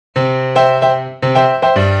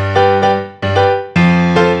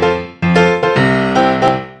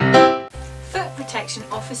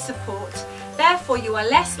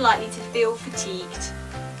likely to feel fatigued.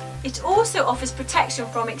 It also offers protection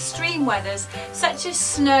from extreme weathers such as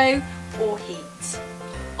snow or heat.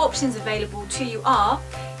 Options available to you are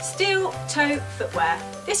steel toe footwear.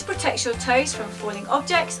 This protects your toes from falling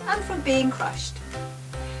objects and from being crushed.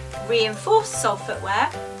 Reinforced sole footwear.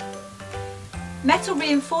 Metal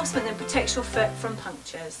reinforcement that protects your foot from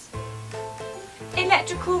punctures.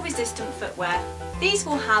 Electrical resistant footwear. These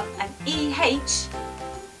will have an EH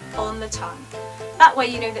on the tongue. That way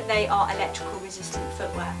you know that they are electrical resistant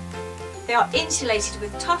footwear. They are insulated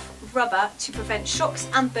with tough rubber to prevent shocks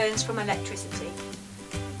and burns from electricity.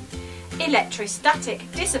 Electrostatic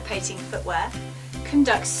dissipating footwear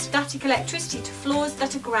conducts static electricity to floors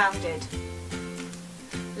that are grounded.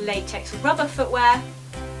 Latex rubber footwear.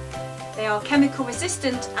 They are chemical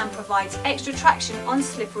resistant and provides extra traction on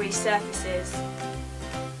slippery surfaces.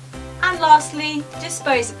 And lastly,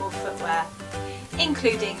 disposable footwear,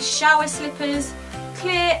 including shower slippers,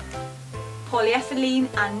 clear polyethylene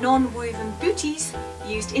and non-woven booties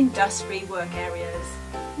used in dust-free work areas.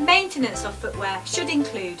 Maintenance of footwear should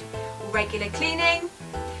include regular cleaning,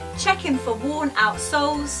 checking for worn out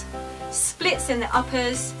soles, splits in the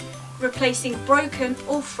uppers, replacing broken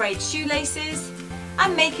or frayed shoelaces,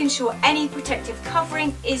 and making sure any protective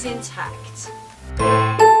covering is intact.